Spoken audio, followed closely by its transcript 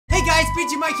guys,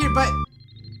 Bijuu Mike here, but...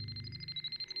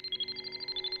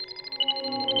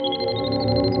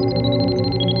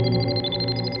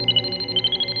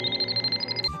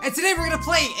 And today we're gonna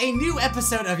play a new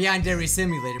episode of Yandere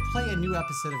Simulator. Play a new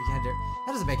episode of Yandere...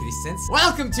 That doesn't make any sense.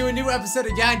 Welcome to a new episode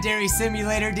of Yandere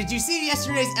Simulator. Did you see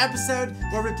yesterday's episode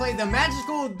where we played the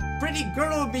magical pretty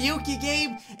girl Miyuki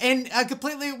game and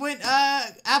completely went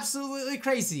absolutely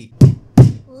crazy?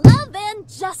 Love and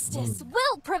justice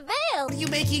will prevail. What are you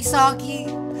making, Saki?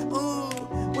 Ooh,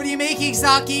 what are you making,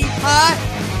 Saki? Huh?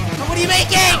 What are you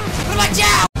making? Watch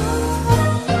out!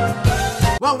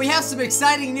 Well, we have some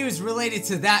exciting news related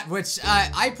to that, which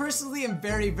I personally am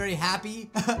very, very happy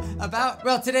about.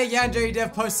 Well, today Yandere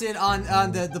Dev posted on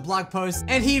the blog post,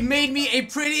 and he made me a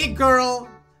pretty girl.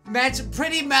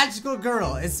 Pretty magical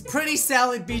girl. It's pretty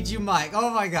salad Bijuu Mike. Oh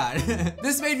my god.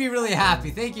 This made me really happy.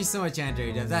 Thank you so much,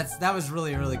 Yandere Dev. That was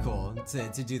really, really cool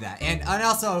to do that. And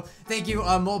also, thank you,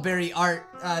 Mulberry Art.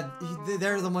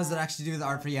 They're the ones that actually do the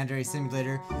art for Yandere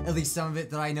Simulator. At least some of it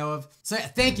that I know of. So yeah,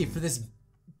 thank you for this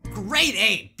great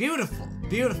aid. Beautiful,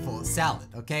 beautiful salad,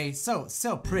 okay? So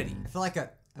pretty. I feel like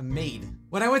a maid.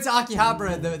 When I went to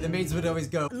Akihabara, the maids would always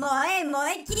go,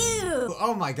 Moi cute.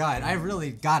 Oh my god, I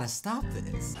really gotta stop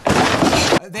this.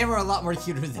 They were a lot more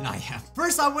cuter than I am.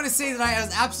 First, I want to say that I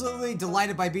was absolutely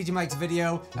delighted by Bijuu Mike's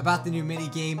video about the new mini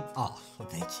game. Oh, well,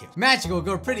 thank you. Magical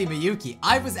Girl Pretty Miyuki.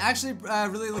 I was actually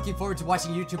really looking forward to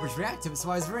watching YouTubers react to it,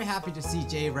 so I was very happy to see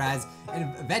Jay, Raz,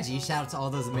 and Veggie. Shout out to all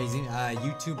those amazing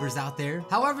YouTubers out there.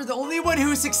 However, the only one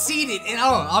who succeeded, and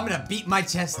oh, I'm gonna beat my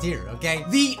chest here, okay?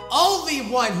 The only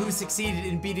one who succeeded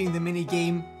in beating the mini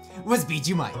game was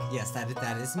Bijuu Mike. Yes,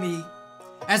 that is me.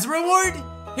 As a reward,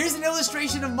 here's an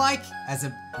illustration of Mike as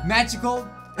a magical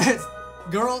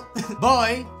girl,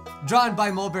 boy, drawn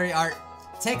by Mulberry Art.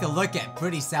 Take a look at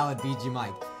pretty salad Bijuu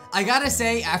Mike. I gotta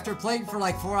say, after playing for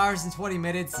like 4 hours and 20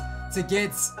 minutes to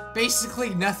get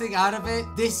basically nothing out of it,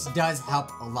 this does help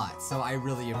a lot, so I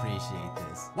really appreciate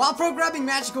this. While programming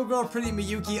Magical Girl Pretty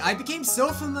Miyuki, I became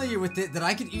so familiar with it that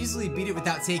I could easily beat it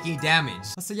without taking damage.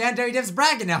 So Yandere Dev's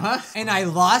bragging now, huh? And I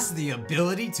lost the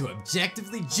ability to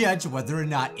objectively judge whether or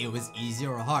not it was easy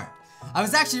or hard. I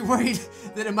was actually worried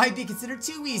that it might be considered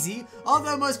too easy.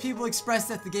 Although most people expressed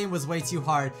that the game was way too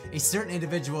hard, a certain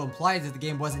individual implied that the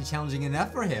game wasn't challenging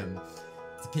enough for him.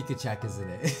 It's a Pikachu, isn't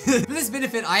it? For this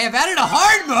benefit, I have added a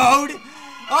hard mode!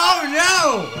 Oh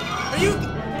no! Are you,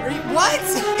 what?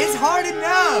 It's hard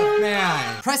enough,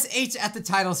 man. Press H at the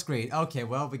title screen. Okay,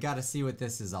 well, we gotta see what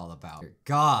this is all about.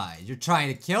 God, you're trying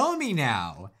to kill me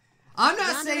now. I'm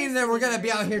not saying that we're gonna be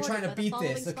out here trying to beat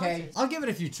this, okay? I'll give it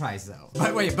a few tries though.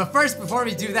 But wait, but first, before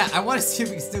we do that, I want to see if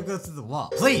we can still go through the wall.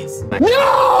 Please.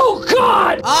 No,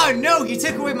 God! Oh no, you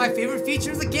took away my favorite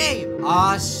feature of the game.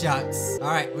 Aw, shucks. All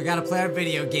right, we gotta play our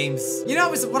video games. You know,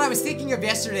 what I was thinking of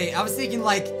yesterday. I was thinking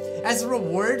like, as a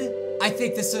reward, I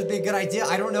think this would be a good idea.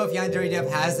 I don't know if Yandere Dev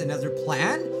has another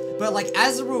plan, but like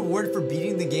as a reward for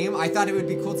beating the game, I thought it would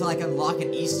be cool to like unlock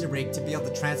an Easter egg to be able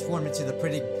to transform into the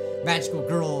pretty magical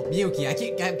girl Miyuki. I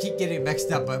keep getting it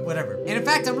mixed up, but whatever. And in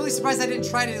fact, I'm really surprised I didn't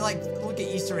try to like look at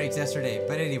Easter eggs yesterday.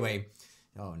 But anyway,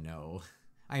 oh no,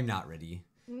 I'm not ready.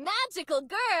 Magical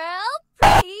girl,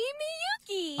 pretty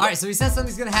Miyuki. All right, so he says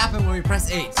something's gonna happen when we press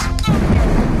H.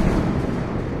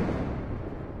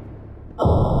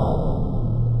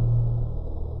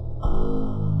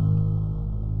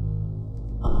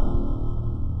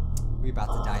 We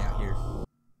about to die out here.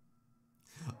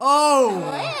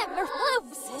 Oh!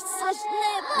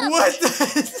 What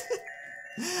the?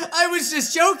 I was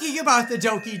just joking about the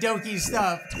Doki Doki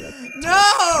stuff.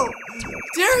 No!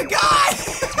 Dear God!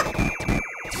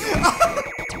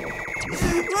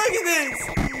 Look at this!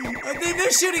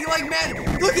 They're shooting like mad.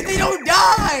 Look at, they don't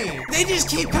die! They just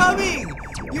keep coming!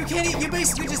 You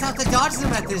basically just have to dodge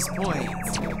them at this point.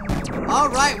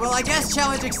 Alright, well I guess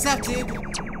challenge accepted.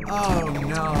 Oh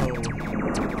no.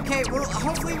 Okay, well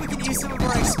hopefully we can use some of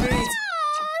our experience.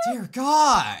 Dear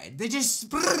God, they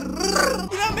just, you know,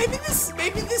 maybe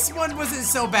this one wasn't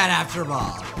so bad after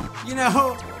all. You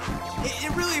know,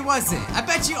 it really wasn't. I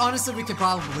bet you honestly we could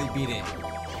probably beat it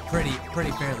pretty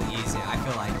fairly easy, I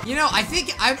feel like. You know,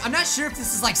 I'm not sure if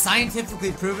this is like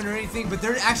scientifically proven or anything, but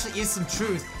there actually is some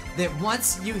truth that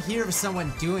once you hear of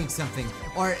someone doing something,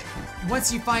 or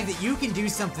once you find that you can do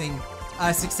something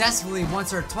successfully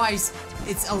once or twice,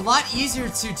 it's a lot easier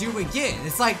to do again.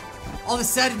 It's like, all of a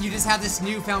sudden you just have this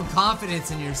newfound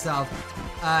confidence in yourself,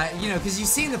 you know, because you've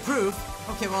seen the proof.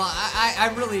 Okay, well,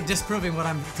 I'm really disproving what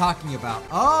I'm talking about.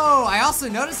 Oh, I also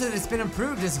noticed that it's been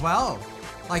improved as well.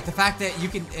 Like the fact that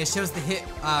it shows the hit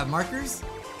markers.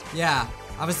 Yeah,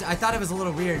 I thought it was a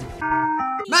little weird.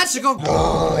 Magical.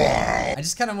 I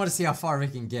just kind of want to see how far we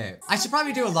can get. I should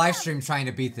probably do a live stream trying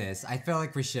to beat this. I feel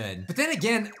like we should. But then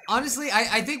again, honestly,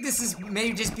 I think this is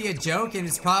may just be a joke and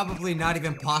it's probably not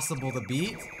even possible to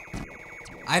beat.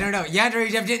 I don't know.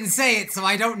 Yandere Dev didn't say it, so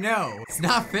I don't know. It's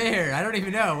not fair. I don't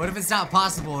even know. What if it's not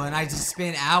possible and I just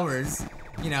spend hours,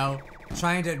 you know,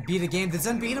 trying to beat a game that's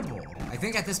unbeatable? I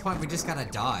think at this point we just gotta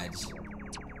dodge.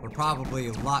 We're probably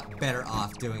a lot better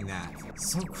off doing that.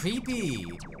 So creepy.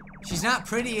 She's not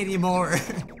pretty anymore.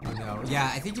 Oh no.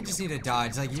 Yeah, I think you just need to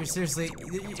dodge. Like, you're seriously.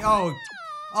 Oh.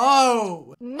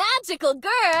 Oh. Magical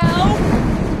girl.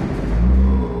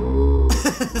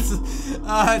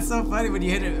 It's so funny when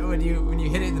you hit it when you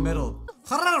hit it in the middle.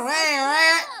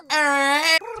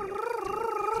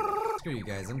 Screw you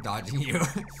guys, I'm dodging you.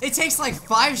 It takes like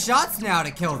 5 shots now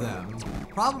to kill them.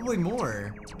 Probably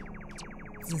more.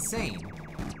 It's insane.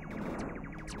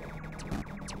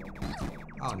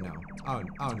 Oh no. Oh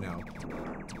no.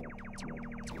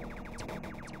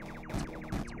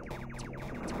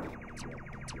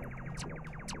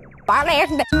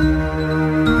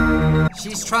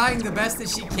 She's trying the best that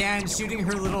she can, shooting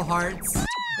her little hearts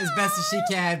as best as she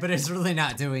can, but it's really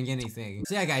not doing anything.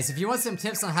 So yeah, guys, if you want some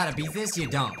tips on how to beat this, you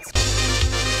don't.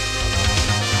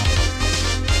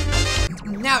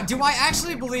 Now, do I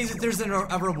actually believe that there's a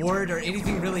reward or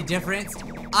anything really different?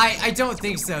 I don't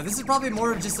think so. This is probably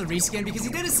more of just a reskin because he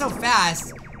did it so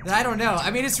fast that I don't know.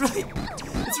 I mean, it's really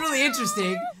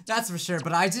interesting, that's for sure,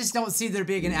 but I just don't see there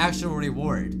being an actual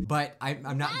reward. But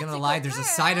I'm not gonna lie, there's a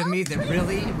side of me that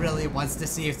really wants to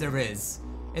see if there is.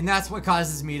 And that's what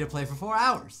causes me to play for 4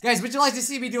 hours. Guys, would you like to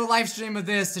see me do a live stream of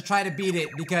this to try to beat it?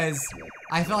 Because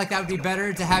I feel like that would be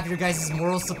better to have your guys'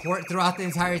 moral support throughout the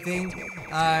entire thing,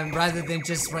 rather than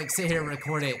just like sit here and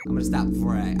record it. I'm gonna stop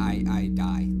before I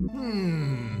die.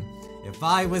 If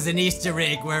I was an Easter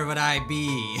egg, where would I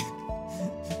be?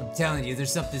 I'm telling you,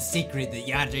 there's something secret that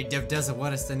Yandere Dev doesn't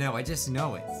want us to know. I just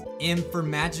know it. M for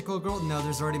magical girl? No,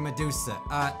 there's already Medusa.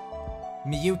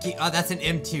 Miyuki. Oh, that's an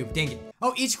M2. Dang it.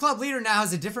 Oh, each club leader now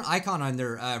has a different icon on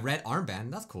their red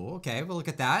armband. That's cool. Okay, we'll look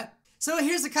at that. So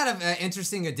here's a kind of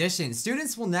interesting addition.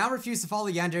 Students will now refuse to follow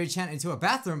Yandere-chan into a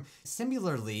bathroom,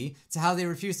 similarly to how they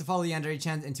refuse to follow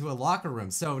Yandere-chan into a locker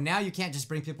room. So now you can't just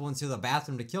bring people into the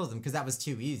bathroom to kill them because that was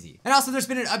too easy. And also there's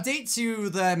been an update to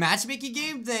the matchmaking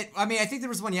game that, I mean, I think there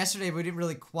was one yesterday, but we didn't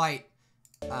really quite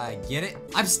get it.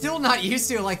 I'm still not used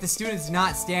to like the students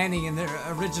not standing in their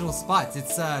original spots.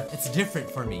 It's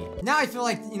different for me. Now I feel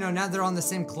like, you know, now they're on the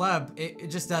same club, it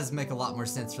just does make a lot more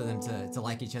sense for them to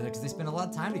like each other because they spend a lot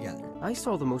of time together. I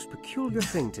saw the most peculiar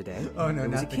thing today. Oh no,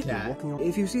 not a the kitten cat. walking.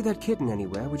 If you see that kitten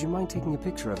anywhere, would you mind taking a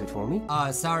picture of it for me?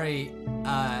 Sorry,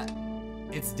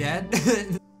 it's dead.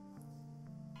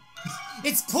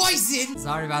 It's poison!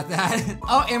 Sorry about that.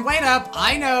 Oh, and wait up,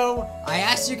 I know. I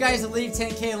asked you guys to leave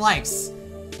 10K likes.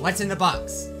 What's in the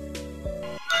box?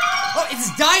 Oh,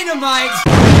 it's dynamite!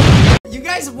 You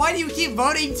guys, why do you keep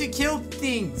voting to kill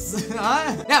things?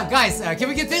 Huh? Now, guys, can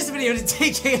we get this video to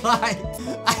 10K likes?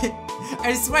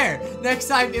 I swear, next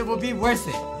time it will be worth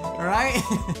it. Alright?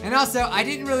 And also, I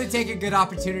didn't really take a good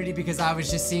opportunity because I was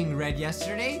just seeing red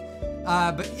yesterday.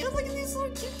 But, you know, look at these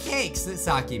little cute cakes that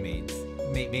Saki made.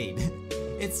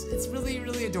 It's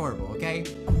really adorable, okay?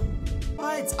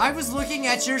 But I was looking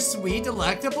at your sweet,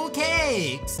 delectable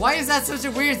cakes. Why is that such a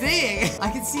weird thing?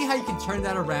 I can see how you can turn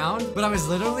that around, but I was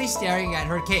literally staring at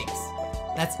her cakes.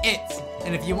 That's it.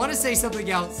 And if you want to say something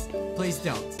else, please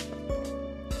don't.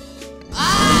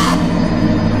 Ah!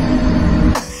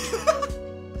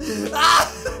 Ah!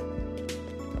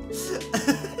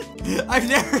 I've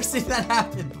never seen that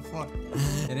happen before.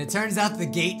 And it turns out the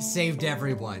gate saved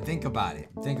everyone. Think about it.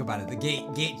 Think about it. The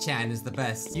gate-chan is the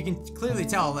best. You can clearly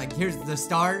tell, like, here's the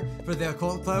star for the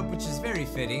occult club, which is very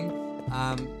fitting.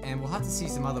 And we'll have to see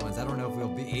some other ones. I don't know if we'll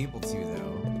be able to,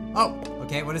 though. Oh,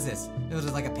 okay, what is this? It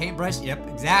was like a paintbrush? Yep,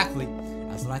 exactly.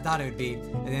 That's what I thought it would be.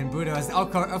 And then Budo has, oh,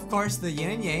 of course, the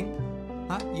yin and yang.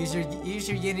 Huh? Use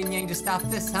your yin and yang to stop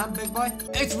this, huh, big boy?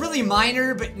 It's really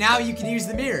minor, but now you can use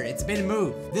the mirror. It's been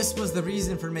moved. This was the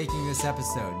reason for making this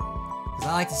episode. Because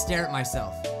I like to stare at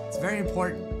myself. It's very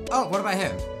important. Oh, what about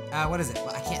him? What is it?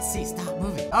 Well, I can't see. Stop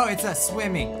moving. Oh, it's a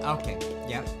swimming. Okay.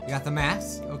 Yep. You got the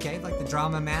mask. Okay, like the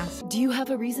drama mask. Do you have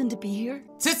a reason to be here?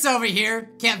 Sits over here.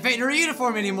 Can't fit in her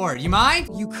uniform anymore. You mind?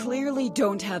 You clearly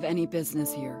don't have any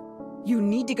business here. You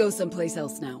need to go someplace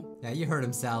else now. Yeah, you heard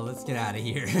him, Sal. Let's get out of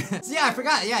here. So yeah, I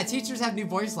forgot. Yeah, teachers have new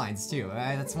voice lines too.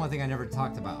 That's one thing I never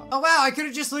talked about. Oh wow, I could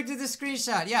have just looked at this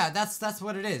screenshot. Yeah, that's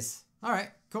what it is. All right,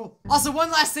 cool. Also, one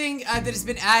last thing that has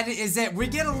been added is that we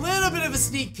get a little bit of a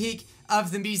sneak peek of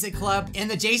the music club in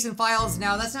the JSON files.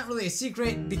 Now, that's not really a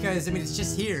secret because, I mean, it's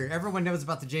just here. Everyone knows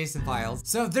about the JSON files.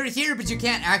 So they're here, but you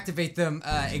can't activate them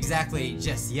exactly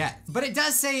just yet. But it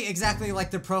does say exactly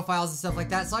like their profiles and stuff like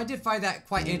that. So I did find that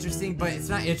quite interesting, but it's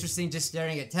not interesting just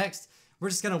staring at text. We're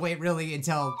just gonna wait really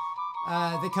until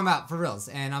they come out for reals,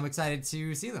 and I'm excited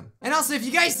to see them. And also, if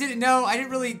you guys didn't know, I didn't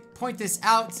really point this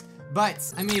out,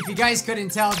 but, I mean, if you guys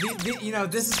couldn't tell, you know,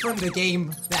 this is from the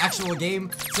game, the actual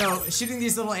game, so shooting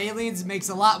these little aliens makes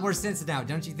a lot more sense now,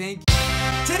 don't you think?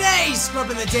 Today's Scrub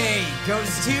of the Day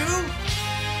goes to...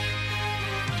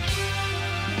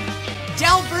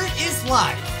 Delbert is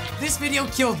live. This video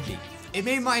killed me. It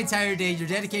made my entire day. Your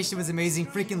dedication was amazing.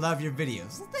 Freaking love your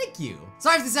videos. Well, thank you.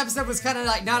 Sorry if this episode was kind of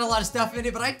like not a lot of stuff in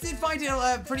it, but I did find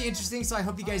it pretty interesting, so I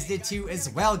hope you guys did too as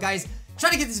well, guys. Try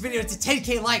to get this video to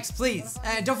 10K likes, please.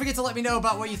 And don't forget to let me know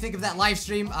about what you think of that live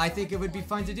stream. I think it would be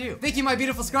fun to do. Thank you, my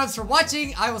beautiful scrubs, for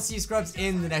watching. I will see you, scrubs,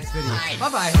 in the next video.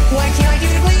 Bye-bye. What can I do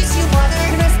to please you, mother?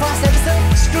 In this last episode,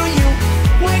 screw you.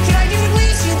 What can I do to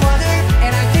please you, mother?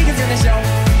 And I think it's gonna show.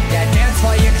 Yeah, dance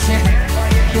while you can,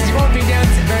 because you won't be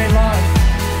dancing very long.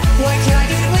 What can I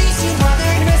do to please you, mother?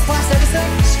 In this last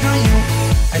episode, screw you.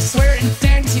 I swear,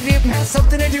 dancing didn't have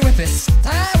something to do with this.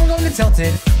 We're going to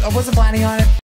Tilted. I wasn't planning on it.